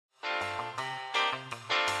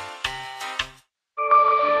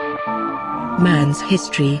man's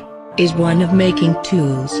history is one of making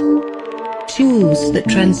tools. Tools that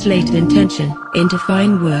translate intention into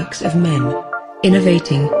fine works of men,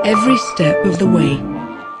 innovating every step of the way.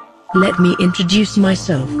 Let me introduce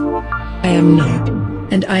myself. I am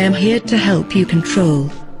Knob, and I am here to help you control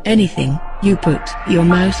anything you put your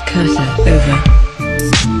mouse cursor over.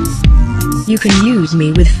 You can use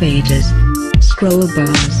me with faders, scroll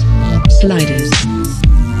bars, sliders.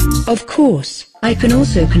 Of course, I can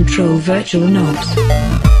also control virtual knobs.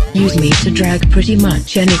 Use me to drag pretty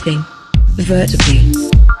much anything, vertically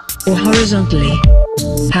or horizontally.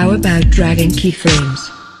 How about dragging keyframes?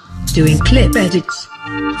 Doing clip edits?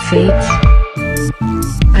 Fades?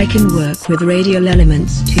 I can work with radial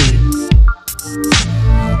elements too.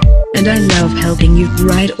 And I love helping you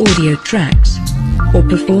write audio tracks or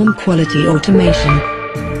perform quality automation.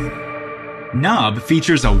 Knob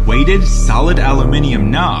features a weighted solid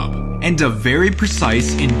aluminum knob and a very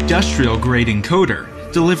precise industrial-grade encoder,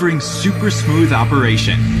 delivering super smooth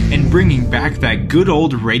operation and bringing back that good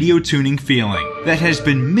old radio tuning feeling that has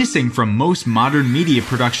been missing from most modern media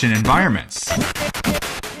production environments.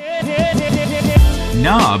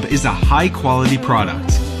 Knob is a high-quality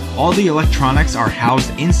product. All the electronics are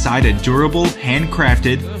housed inside a durable,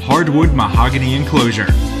 handcrafted, hardwood mahogany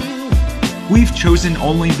enclosure. We've chosen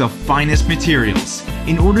only the finest materials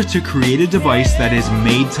in order to create a device that is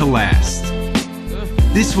made to last.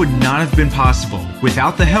 This would not have been possible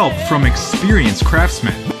without the help from experienced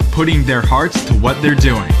craftsmen putting their hearts to what they're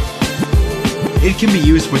doing. It can be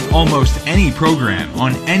used with almost any program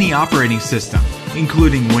on any operating system,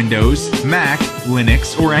 including Windows, Mac,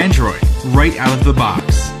 Linux, or Android, right out of the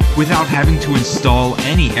box, without having to install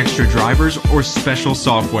any extra drivers or special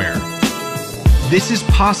software. This is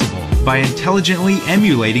possible by intelligently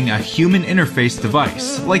emulating a human interface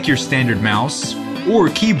device like your standard mouse or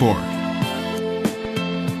keyboard.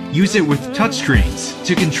 Use it with touchscreens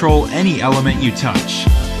to control any element you touch.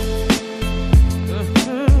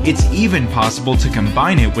 It's even possible to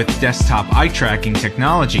combine it with desktop eye tracking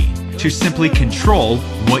technology to simply control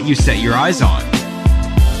what you set your eyes on.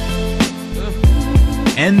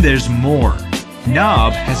 And there's more.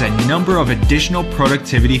 Knob has a number of additional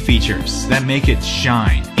productivity features that make it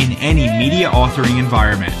shine in any media authoring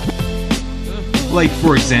environment. Like,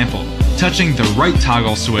 for example, touching the right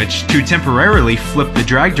toggle switch to temporarily flip the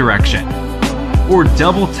drag direction, or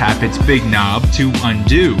double tap its big knob to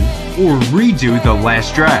undo or redo the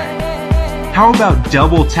last drag. How about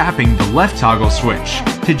double tapping the left toggle switch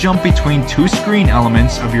to jump between two screen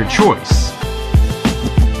elements of your choice?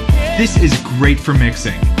 This is great for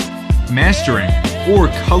mixing, mastering, or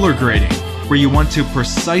color grading, where you want to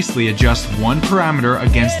precisely adjust one parameter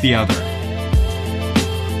against the other.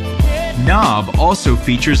 Knob also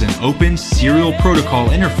features an open serial protocol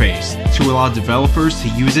interface to allow developers to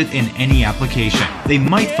use it in any application they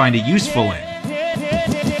might find it useful in.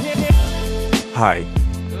 Hi,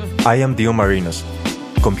 I am Dio Marinos,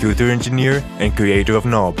 computer engineer and creator of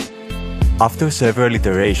Knob. After several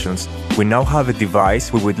iterations, we now have a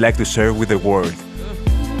device we would like to share with the world.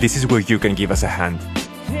 This is where you can give us a hand.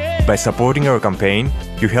 By supporting our campaign,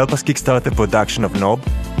 you help us kickstart the production of Knob,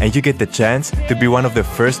 and you get the chance to be one of the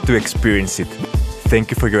first to experience it. Thank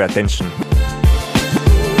you for your attention.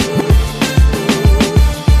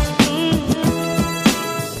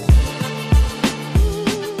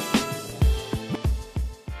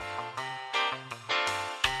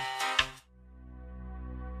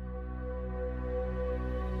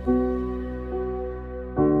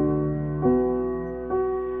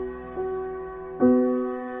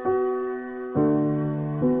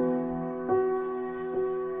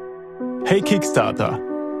 Hey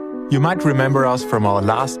Kickstarter! You might remember us from our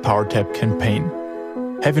last PowerTap campaign,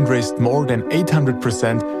 having raised more than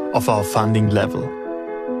 800% of our funding level.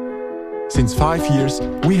 Since 5 years,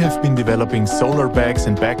 we have been developing solar bags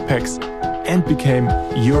and backpacks and became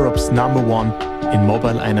Europe's #1 in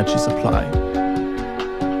mobile energy supply.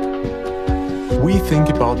 We think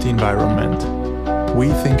about the environment, we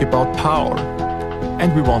think about power,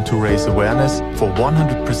 and we want to raise awareness for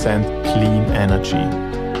 100% clean energy.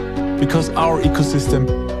 Because our ecosystem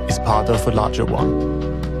is part of a larger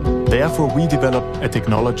one. Therefore, we developed a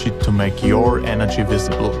technology to make your energy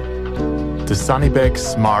visible. The Sunnybag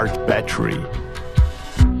Smart Battery.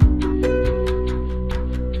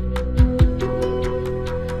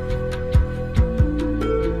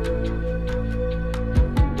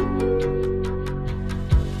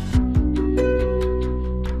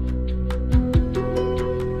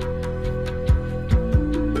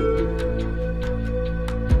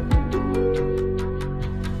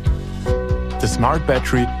 The Smart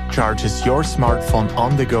Battery charges your smartphone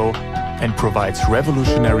on the go and provides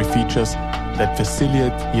revolutionary features that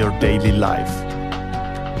facilitate your daily life.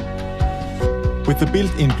 With the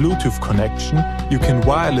built-in Bluetooth connection, you can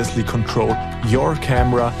wirelessly control your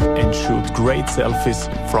camera and shoot great selfies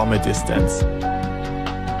from a distance.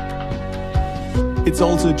 It's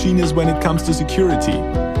also a genius when it comes to security.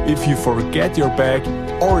 If you forget your bag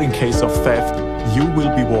or in case of theft, you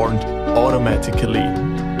will be warned automatically.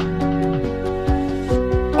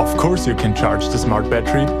 Of course you can charge the smart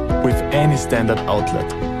battery with any standard outlet,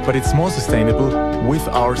 but it's more sustainable with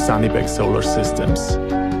our Sunnyback solar systems.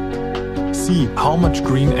 See how much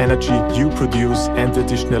green energy you produce and the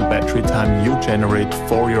additional battery time you generate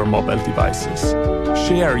for your mobile devices.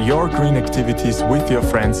 Share your green activities with your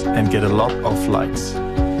friends and get a lot of likes.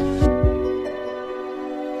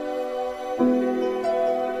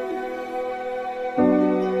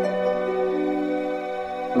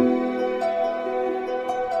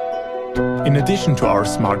 In addition to our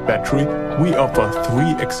smart battery, we offer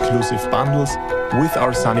 3 exclusive bundles with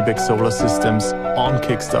our Sunnyback solar systems on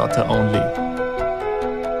Kickstarter only.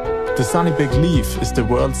 The Sunnyback Leaf is the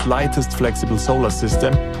world's lightest flexible solar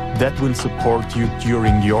system that will support you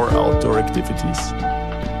during your outdoor activities.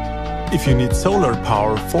 If you need solar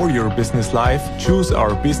power for your business life, choose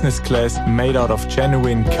our business class made out of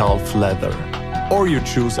genuine calf leather. Or you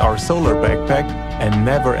choose our solar backpack and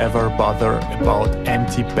never ever bother about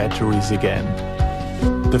empty batteries again.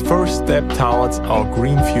 The first step towards our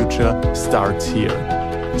green future starts here.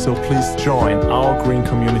 So please join our green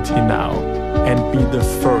community now and be the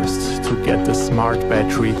first to get the smart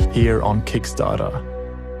battery here on Kickstarter.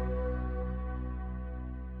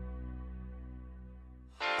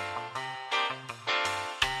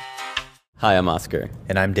 Hi, I'm Oscar.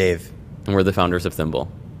 And I'm Dave. And we're the founders of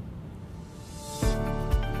Thimble.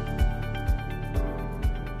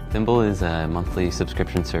 Thimble is a monthly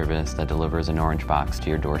subscription service that delivers an orange box to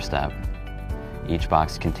your doorstep. Each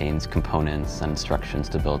box contains components and instructions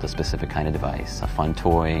to build a specific kind of device, a fun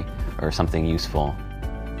toy, or something useful.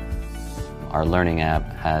 Our learning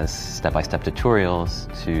app has step-by-step tutorials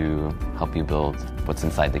to help you build what's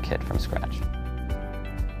inside the kit from scratch.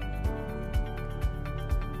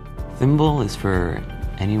 Thimble is for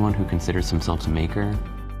anyone who considers themselves a maker,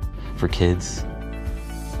 for kids.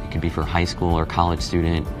 It could be for a high school or college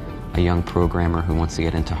student, a young programmer who wants to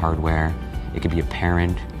get into hardware. It could be a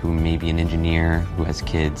parent who may be an engineer who has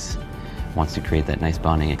kids, wants to create that nice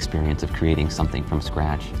bonding experience of creating something from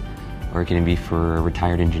scratch. Or it can be for a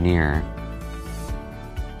retired engineer.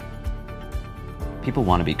 People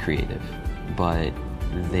want to be creative, but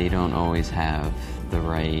they don't always have the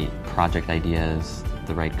right project ideas,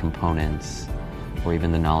 the right components, or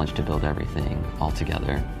even the knowledge to build everything all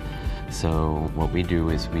together. So what we do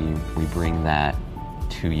is we bring that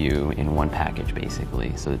to you in one package,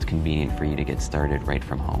 basically, so it's convenient for you to get started right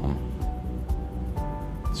from home.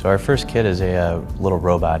 So our first kit is a little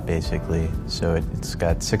robot, basically. So it's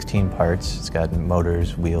got 16 parts. It's got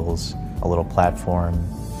motors, wheels, a little platform,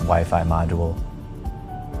 Wi-Fi module.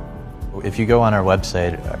 If you go on our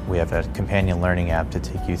website, we have a companion learning app to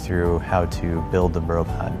take you through how to build the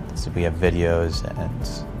robot. So we have videos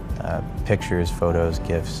and pictures, photos,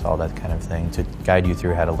 GIFs, all that kind of thing to guide you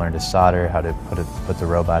through how to learn to solder, how to put the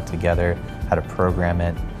robot together, how to program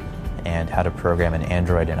it, and how to program an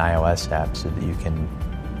Android and iOS app so that you can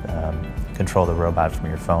control the robot from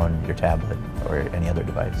your phone, your tablet, or any other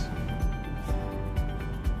device.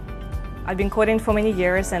 I've been coding for many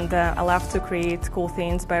years, and I love to create cool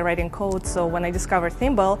things by writing code. So when I discovered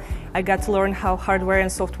Thimble, I got to learn how hardware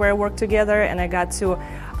and software work together, and I got to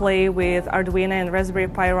play with Arduino and Raspberry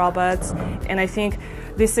Pi robots. And I think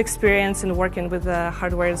this experience in working with the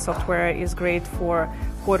hardware and software is great for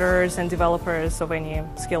coders and developers of any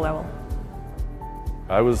skill level.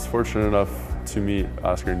 I was fortunate enough to meet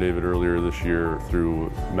Oscar and David earlier this year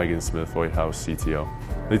through Megan Smith, White House CTO.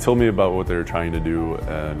 They told me about what they were trying to do,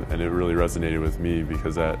 and it really resonated with me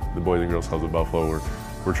because at the Boys and Girls Clubs of Buffalo,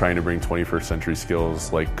 we're trying to bring 21st century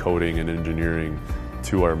skills like coding and engineering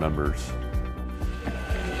to our members.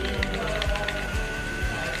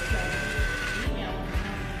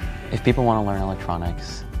 If people want to learn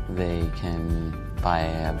electronics, they can buy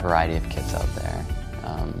a variety of kits out there.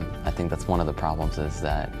 I think that's one of the problems, is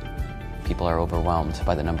that people are overwhelmed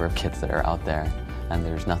by the number of kits that are out there, and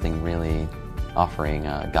there's nothing really offering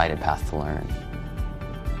a guided path to learn.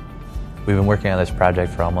 We've been working on this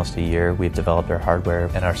project for almost a year. We've developed our hardware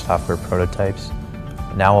and our software prototypes.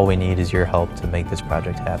 Now all we need is your help to make this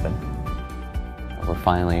project happen. We're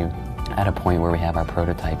finally at a point where we have our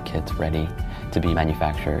prototype kits ready to be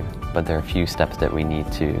manufactured, but there are a few steps that we need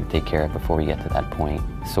to take care of before we get to that point.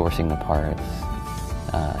 Sourcing the parts,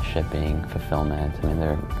 shipping, fulfillment. I mean,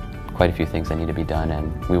 there are quite a few things that need to be done,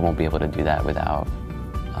 and we won't be able to do that without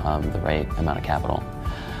the right amount of capital.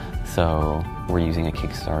 So we're using a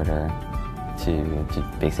Kickstarter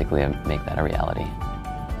to basically make that a reality.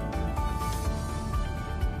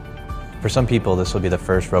 For some people, this will be the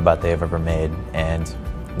first robot they've ever made, and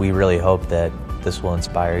we really hope that this will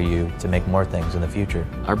inspire you to make more things in the future.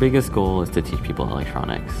 Our biggest goal is to teach people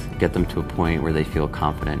electronics, get them to a point where they feel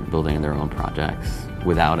confident building their own projects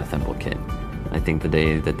without a thimble kit. I think the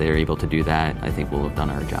day that they're able to do that, I think we'll have done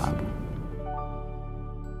our job.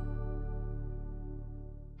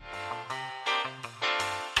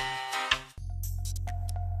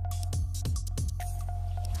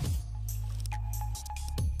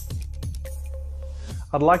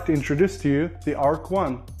 I'd like to introduce to you the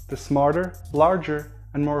ArkOne, the smarter, larger,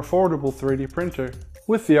 and more affordable 3D printer.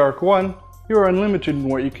 With the ArkOne, you are unlimited in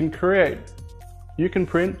what you can create. You can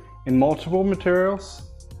print in multiple materials,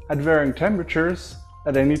 at varying temperatures,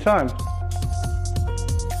 at any time.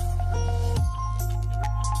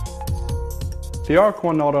 The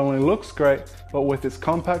ArkOne not only looks great, but with its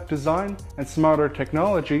compact design and smarter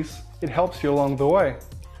technologies, it helps you along the way.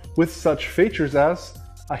 With such features as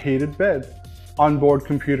a heated bed, onboard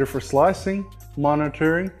computer for slicing,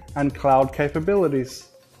 monitoring, and cloud capabilities,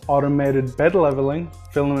 automated bed leveling,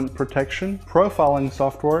 filament protection, profiling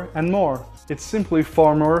software, and more. It's simply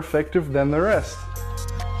far more effective than the rest.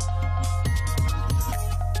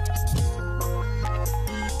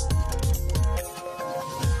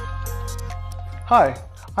 Hi,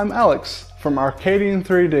 I'm Alex from Arcadian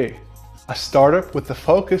 3D, a startup with a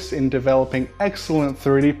focus in developing excellent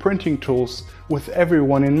 3D printing tools with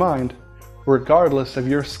everyone in mind, regardless of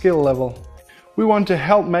your skill level. We want to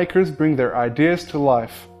help makers bring their ideas to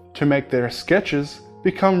life, to make their sketches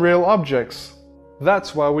become real objects.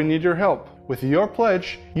 That's why we need your help. With your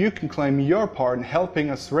pledge, you can claim your part in helping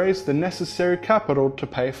us raise the necessary capital to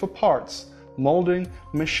pay for parts, molding,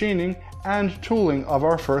 machining, and tooling of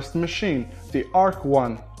our first machine, the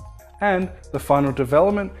ArkOne, and the final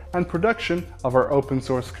development and production of our open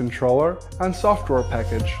source controller and software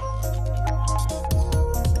package.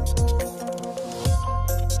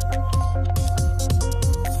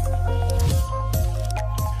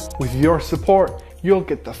 With your support, you'll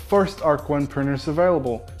get the first ArkOne printers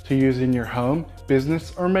available to use in your home,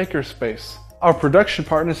 business, or makerspace. Our production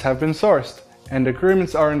partners have been sourced, and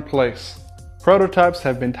agreements are in place. Prototypes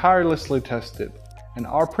have been tirelessly tested, and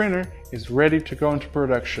our printer is ready to go into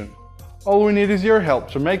production. All we need is your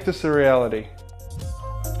help to make this a reality.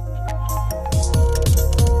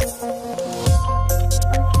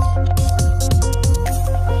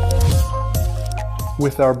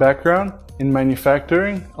 With our background in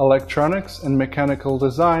manufacturing, electronics, and mechanical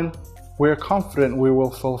design, we are confident we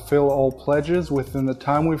will fulfill all pledges within the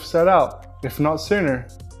time we've set out, if not sooner.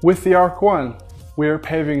 With the ArkOne, we are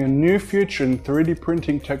paving a new future in 3D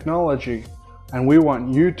printing technology, and we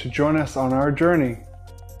want you to join us on our journey.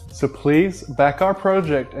 So please back our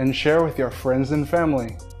project and share with your friends and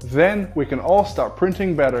family. Then we can all start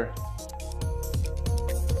printing better.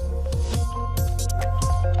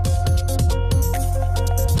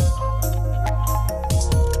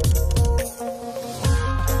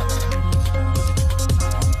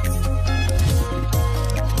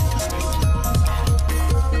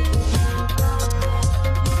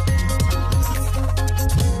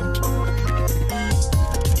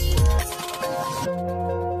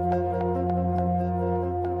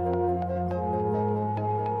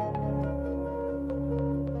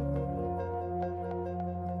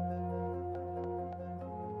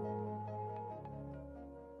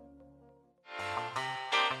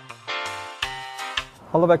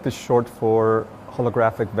 Holovect is short for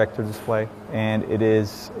holographic vector display, and it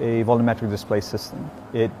is a volumetric display system.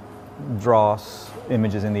 It draws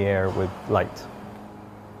images in the air with light.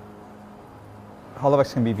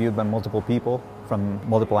 Holovects can be viewed by multiple people from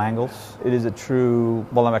multiple angles. It is a true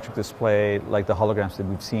volumetric display like the holograms that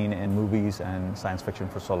we've seen in movies and science fiction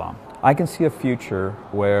for so long. I can see a future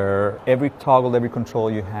where every toggle, every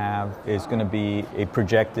control you have is going to be a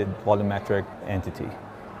projected volumetric entity.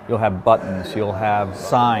 You'll have buttons, you'll have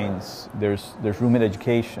signs, there's room in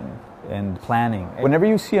education and planning. Whenever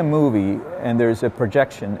you see a movie and there's a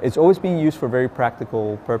projection, it's always being used for very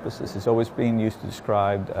practical purposes. It's always being used to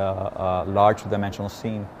describe a large dimensional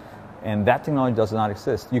scene. And that technology does not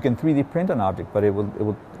exist. You can 3D print an object, but it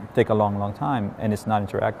will take a long time, and it's not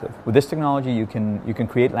interactive. With this technology, you can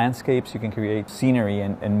create landscapes, you can create scenery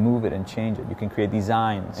and move it and change it. You can create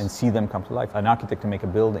designs and see them come to life. An architect can make a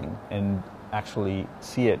building and actually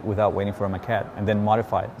see it without waiting for a maquette, and then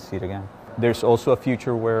modify it and see it again. There's also a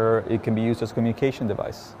future where it can be used as a communication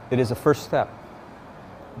device. It is a first step,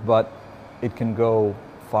 but it can go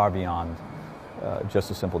far beyond just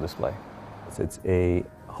a simple display. It's a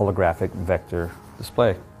holographic vector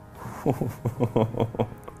display.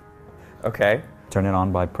 Okay. Turn it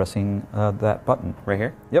on by pressing that button. Right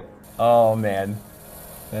here? Yep. Oh man,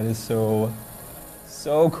 that is so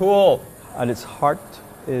cool. At its heart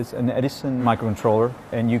is an Edison microcontroller,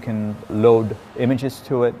 and you can load images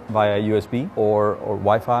to it via USB or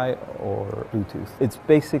Wi-Fi or Bluetooth. It's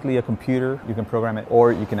basically a computer. You can program it,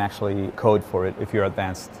 or you can actually code for it if you're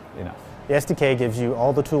advanced enough. The SDK gives you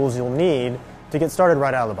all the tools you'll need to get started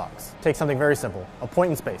right out of the box. Take something very simple, a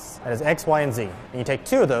point in space that has X, Y, and Z. And you take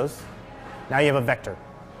 2 of those, now you have a vector.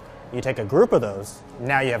 You take a group of those,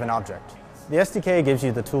 now you have an object. The SDK gives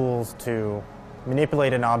you the tools to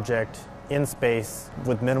manipulate an object in space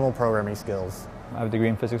with minimal programming skills. I have a degree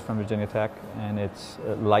in physics from Virginia Tech, and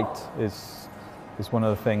light is one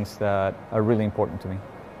of the things that are really important to me.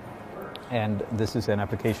 And this is an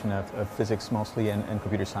application of physics mostly and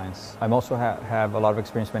computer science. I also have a lot of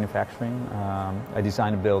experience manufacturing. I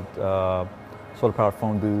design and build solar-powered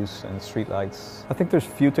phone booths and streetlights. I think there's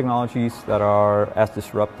few technologies that are as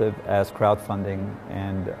disruptive as crowdfunding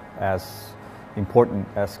and as important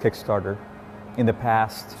as Kickstarter. In the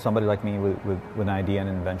past, somebody like me with an idea and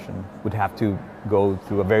invention would have to go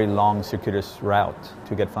through a very long, circuitous route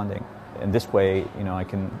to get funding. And this way, I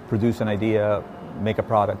can produce an idea, make a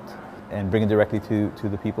product, and bring it directly to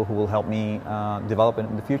the people who will help me develop it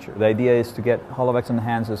in the future. The idea is to get HoloVex in the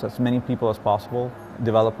hands of as many people as possible,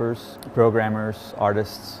 developers, programmers,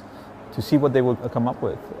 artists, to see what they will come up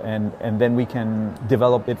with. And then we can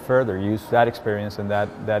develop it further, use that experience and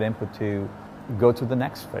that input to go to the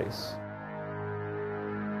next phase.